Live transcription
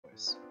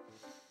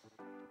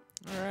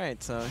All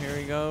right, so here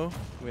we go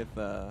with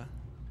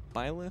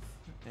Byleth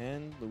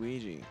and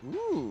Luigi.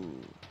 Ooh,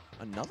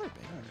 another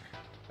banger.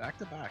 Back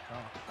to back, huh?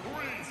 3,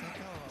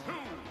 2,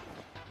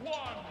 1,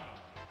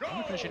 go! I'm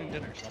gonna finish eating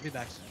dinner, so I'll be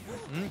back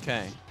soon.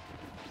 Okay.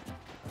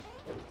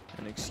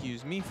 And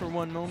excuse me for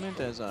one moment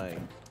as I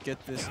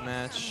get this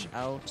match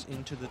out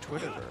into the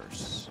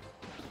Twitterverse.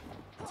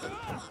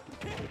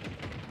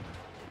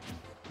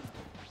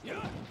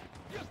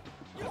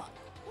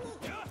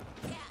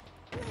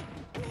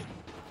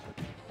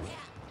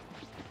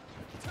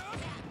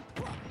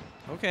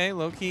 Okay,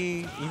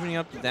 low-key evening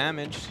up the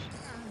damage,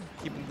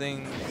 keeping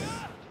things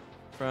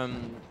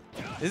from...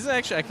 This is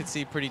actually, I could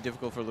see, pretty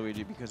difficult for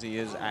Luigi because he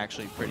is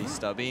actually pretty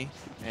stubby.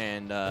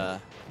 And,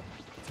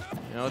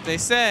 you know what they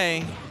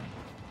say,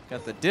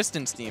 got the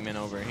distance demon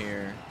over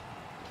here.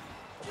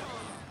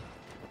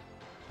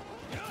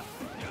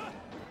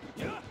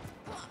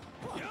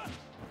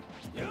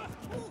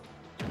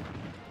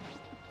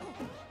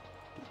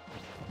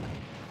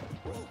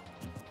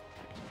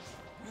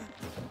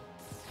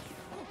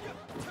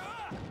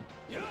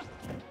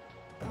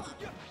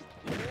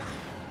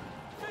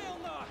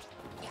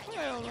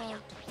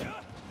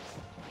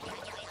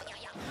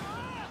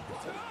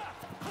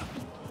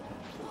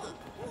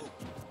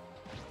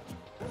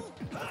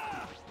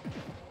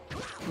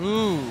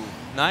 Ooh,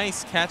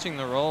 nice catching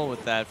the roll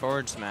with that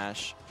forward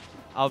smash.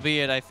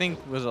 Albeit, I think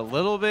was a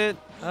little bit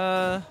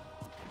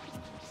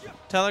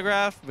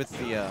telegraphed with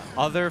the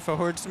other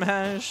forward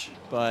smash.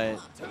 But,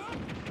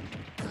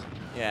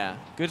 yeah,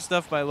 good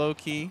stuff by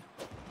Low-Key.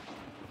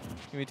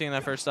 Gonna be taking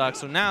that first stock.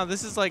 So now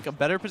this is like a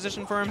better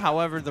position for him.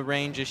 However, the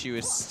range issue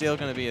is still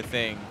going to be a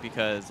thing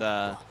because,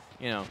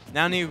 you know,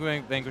 now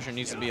NeoVanquisher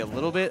needs to be a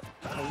little bit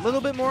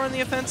more on the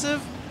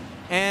offensive.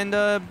 And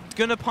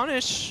gonna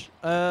punish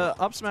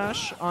up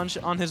smash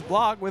on his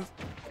block with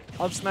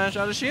up smash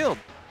out of shield,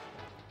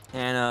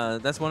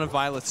 and that's one of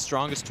Byleth's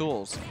strongest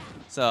tools.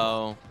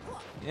 So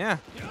yeah,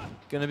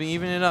 gonna be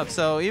evening it up.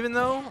 So even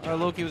though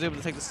Loki was able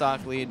to take the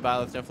stock lead,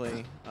 Byleth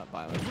definitely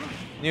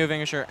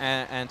NeoVanquisher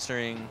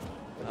answering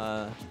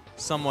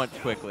somewhat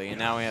quickly, and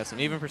now we have some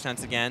even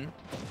percents again.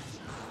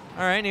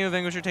 All right,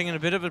 NeoVanquisher taking a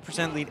bit of a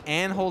percent lead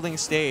and holding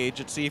stage.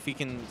 Let's see if he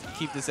can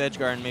keep this edge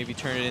guard and maybe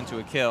turn it into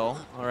a kill.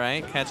 All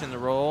right, catching the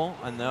roll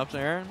on the up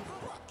there.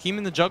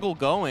 Keeping the juggle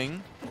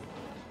going.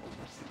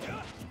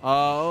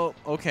 Oh,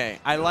 okay.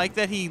 I like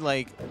that he,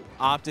 like,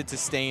 opted to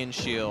stay in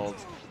shield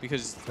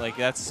because, like,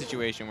 that's a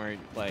situation where,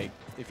 like,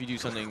 if you do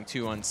something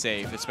too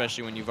unsafe,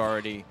 especially when you've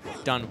already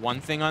done one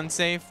thing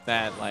unsafe,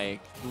 that,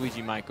 like,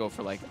 Luigi might go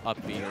for, like,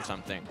 up B or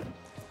something.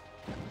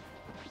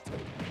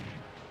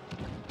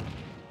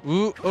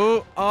 Ooh,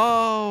 oh,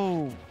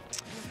 oh!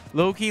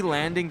 Low-key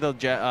landing the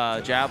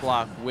jab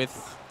block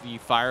with the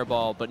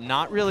fireball, but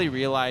not really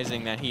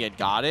realizing that he had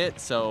got it,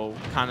 so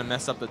kind of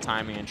messed up the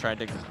timing and tried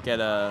to get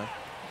a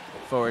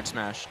forward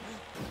smash.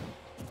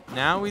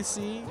 Now we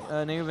see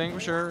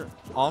NeoVanquisher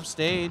off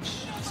stage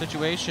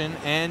situation,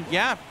 and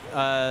yeah,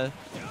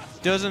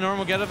 does a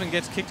normal get up and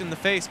gets kicked in the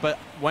face, but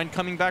when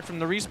coming back from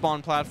the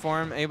respawn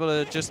platform, able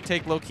to just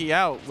take Low-Key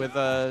out with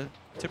a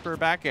tipper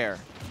back air.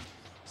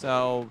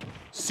 So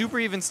super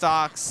even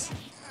stocks.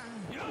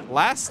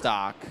 Last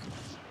stock.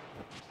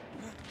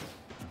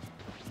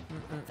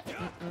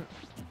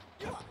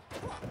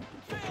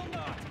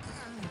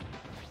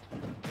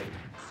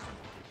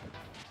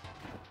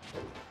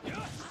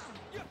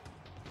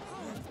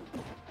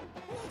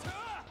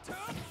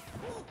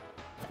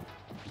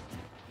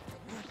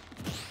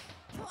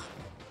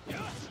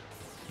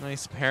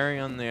 Nice parry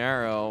on the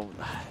arrow.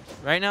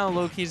 Right now,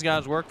 Low-Key's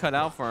got his work cut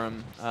out for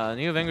him.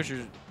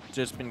 NeoVanquisher's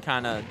just been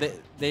kind of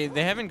they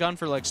haven't gone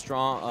for like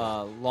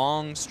strong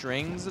long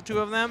strings, the two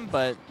of them,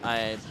 but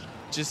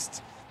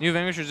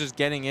NeoVanquisher's just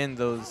getting in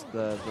those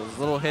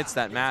little hits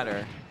that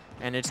matter,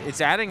 and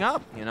it's adding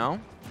up, you know.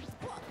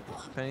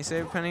 Penny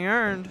saved, penny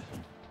earned.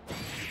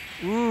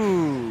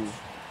 Ooh,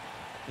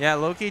 yeah,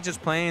 Low-Key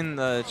just playing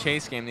the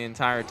chase game the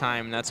entire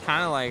time. And that's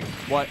kind of like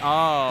what.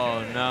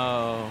 Oh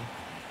no,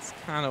 it's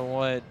kind of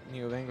what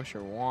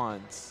NeoVanquisher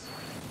wants.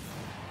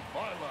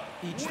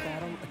 Each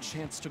battle a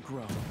chance to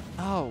grow.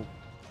 Oh,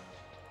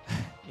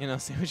 you know,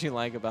 say what you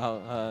like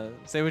about,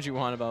 say what you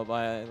want about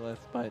Byleth,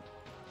 but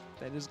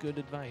that is good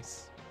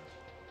advice.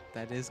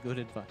 That is good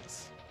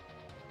advice.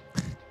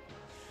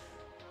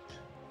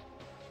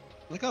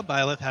 Look how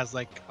Byleth has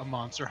like a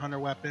Monster Hunter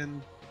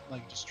weapon,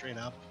 like just straight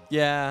up.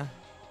 Yeah,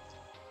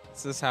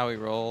 this is how he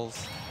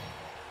rolls.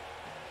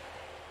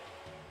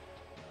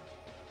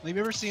 Have you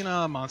ever seen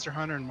a Monster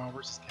Hunter in Marvel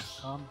vs.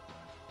 Capcom?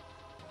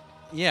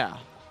 Yeah,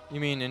 you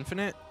mean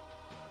Infinite?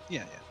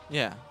 Yeah,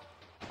 yeah. Yeah.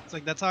 It's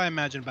like that's how I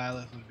imagine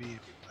Byleth would be if he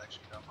was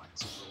actually done like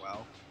super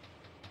well.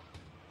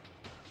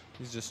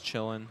 He's just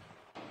chilling.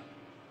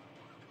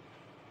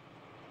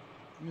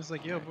 He was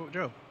like, yo,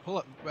 Joe, pull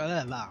up.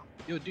 Blah, blah.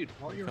 Yo, dude,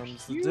 pull your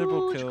Comes the huge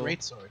dribble kill.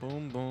 greatsword.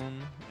 Boom, boom,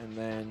 and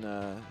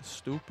then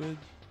stupid.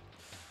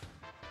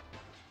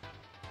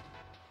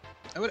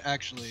 I would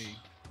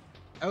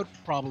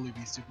probably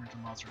be super into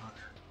Monster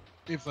Hunter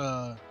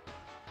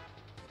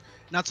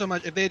Not so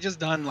much. If they had just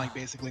done like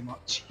basically,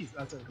 jeez,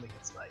 that's a really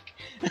good spike.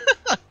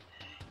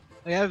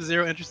 I have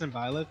zero interest in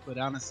Byleth, but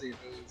honestly, if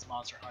it was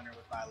Monster Hunter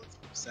with Byleth's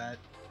moveset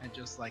and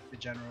just like the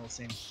general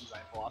same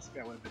design philosophy,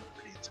 I would have been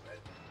pretty into it.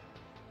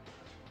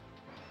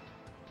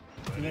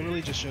 And it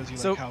really just shows you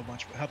like how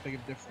big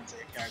of a difference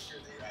a character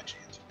that you're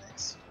actually into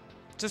makes.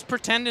 Just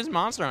pretend it's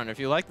Monster Hunter. If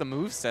you like the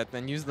moveset,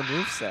 then use the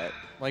moveset.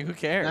 Like, who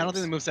cares? I don't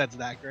think the moveset's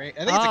that great.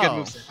 I think it's a good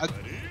moveset. I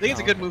think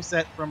it's a good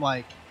moveset from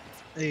like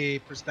a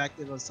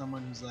perspective of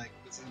someone who's like,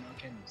 this is an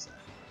okay moveset.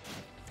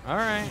 All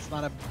right. It's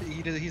not a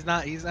he's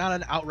not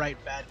an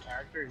outright bad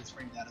character. He's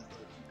framed out as a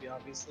little creepy,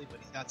 obviously, but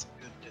he's got some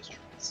good distros,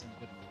 some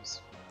good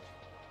moves.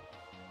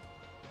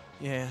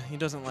 Yeah, he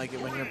doesn't like it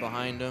when you're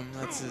behind him.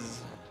 That's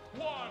his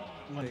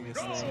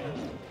biggest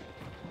thing.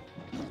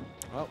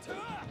 Well,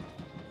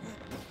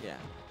 yeah.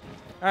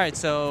 All right,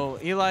 so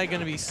Eli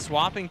gonna be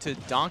swapping to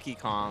Donkey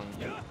Kong.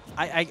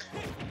 I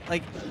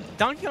like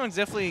Donkey Kong's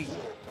definitely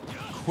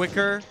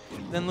quicker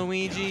than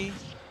Luigi,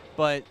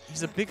 but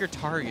he's a bigger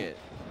target.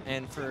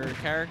 And for a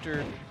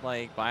character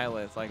like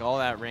Byleth, like all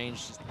that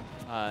range,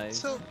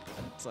 it's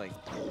like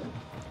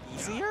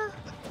easier.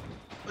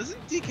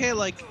 Wasn't DK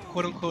like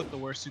quote unquote the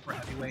worst super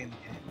heavyweight in the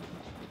game,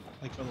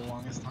 like for the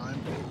longest time?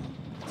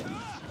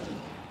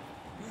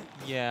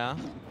 Yeah.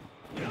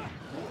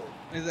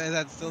 Is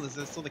that still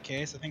the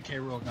case? I think K.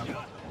 Rool got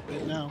a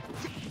bit now.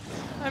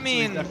 I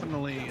mean, so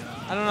definitely.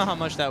 I don't know how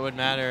much that would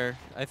matter.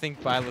 I think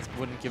Byleth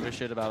wouldn't give a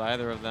shit about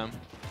either of them.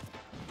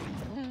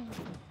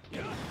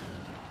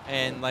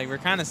 And like we're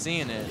kind of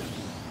seeing it.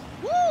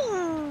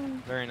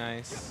 Woo! Very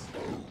nice.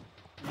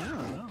 I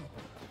don't know.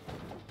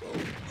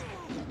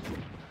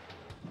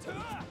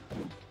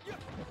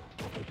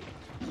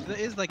 That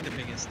is like the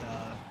biggest,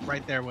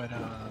 right there. What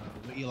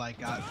Eli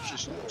got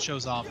just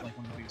shows off like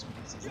one of the biggest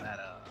weaknesses that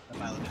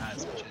Byleth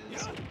has, which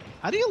is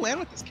how do you land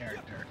with this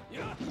character?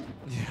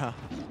 Yeah.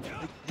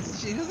 Like,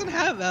 she doesn't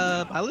have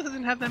Byleth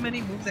doesn't have that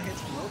many moves that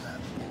hits below that,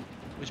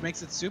 which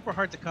makes it super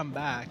hard to come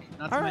back.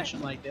 Not to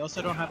mention, like, they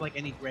also don't have like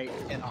any great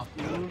get off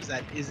moves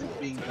that isn't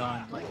being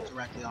done like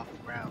directly off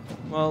the ground.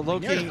 Well,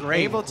 Loki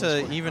able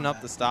to even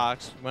up the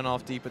stocks, went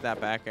off deep with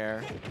that back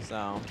air.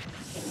 So,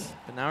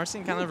 but now we're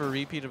seeing kind of a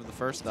repeat of the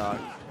first stock.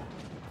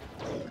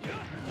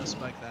 No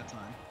spike that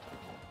time.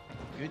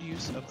 Good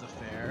use of the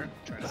fair.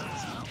 Try to set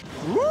this out.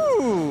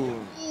 Ooh!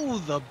 Ooh,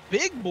 the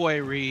big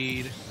boy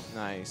read.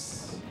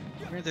 Nice.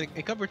 Granted,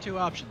 it covered two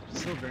options, but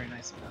still very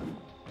nice enough.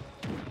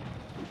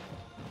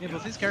 Yeah,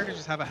 both these characters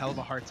just have a hell of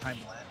a hard time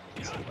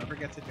landing. So whoever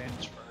gets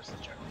advantage first is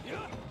generally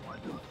going to be one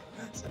on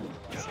defense and the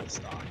rest of the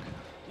stock.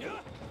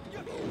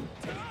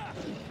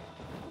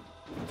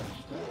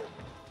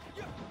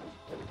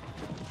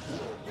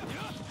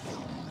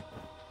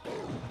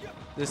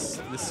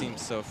 This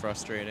seems so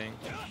frustrating.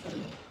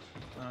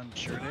 I'm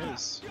sure it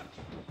is.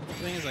 The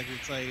thing is, like,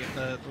 it's like if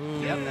the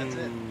yep, that's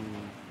it.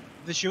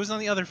 If the shoe was on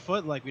the other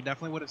foot, like we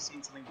definitely would have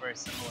seen something very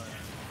similar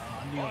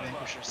on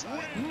NeoVanquisher's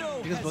side.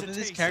 Because both of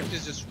these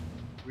characters just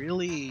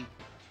really,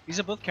 these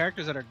are both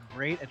characters that are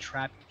great at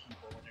trapping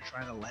people when they're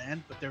trying to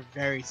land, but they're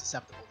very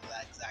susceptible to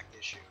that exact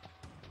issue.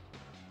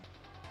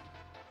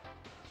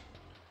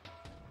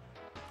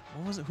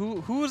 What was it?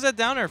 Who was that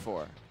down there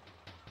for?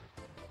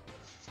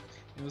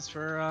 It was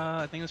for,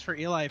 I think it was for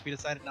Eli if he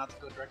decided not to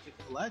go directly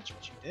to the ledge,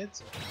 which he did,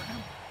 so good for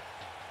him.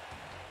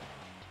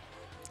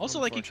 Also,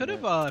 like, he could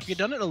have, if he'd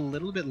done it a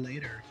little bit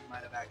later, he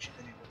might have actually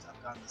been able to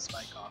have gotten the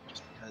spike off,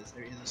 just because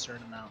there is a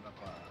certain amount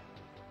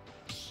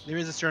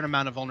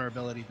of,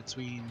 vulnerability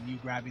between you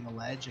grabbing the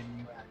ledge and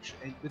you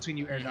actually, between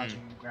you air dodging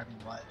and you grabbing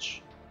the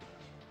ledge.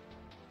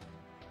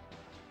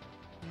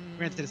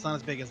 Granted, it's not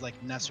as big as, like,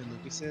 Ness or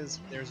Lucas's.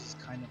 Theirs is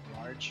kind of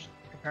large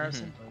in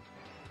comparison, but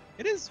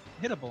it is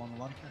hittable on a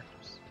lot of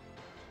characters.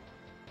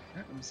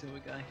 Alright, let me see what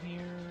we got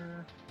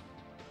here.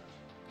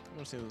 I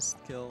want to see this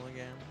kill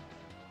again.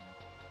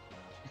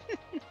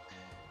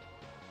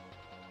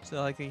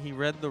 So like he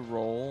read the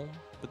roll,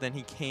 but then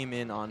he came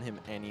in on him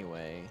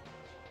anyway.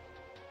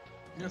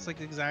 You know, it's like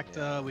the exact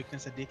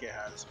weakness that DK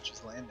has, which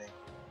is landing.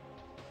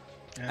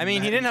 And I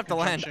mean, he didn't have to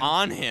land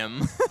on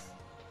him.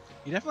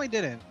 He definitely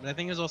didn't, but I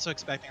think he was also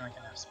expecting like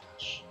an F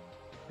smash,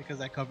 because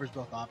that covers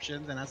both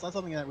options, and that's not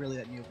something that really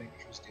that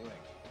NeoVanquisher was doing,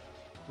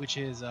 which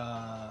is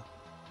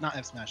not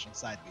F smashing,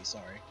 side B,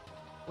 sorry.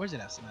 Where's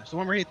it F smash? The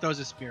one where he throws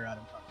his spear at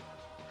him.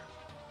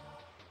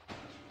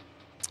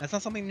 That's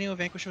not something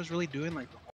NeoVanquisher was really doing like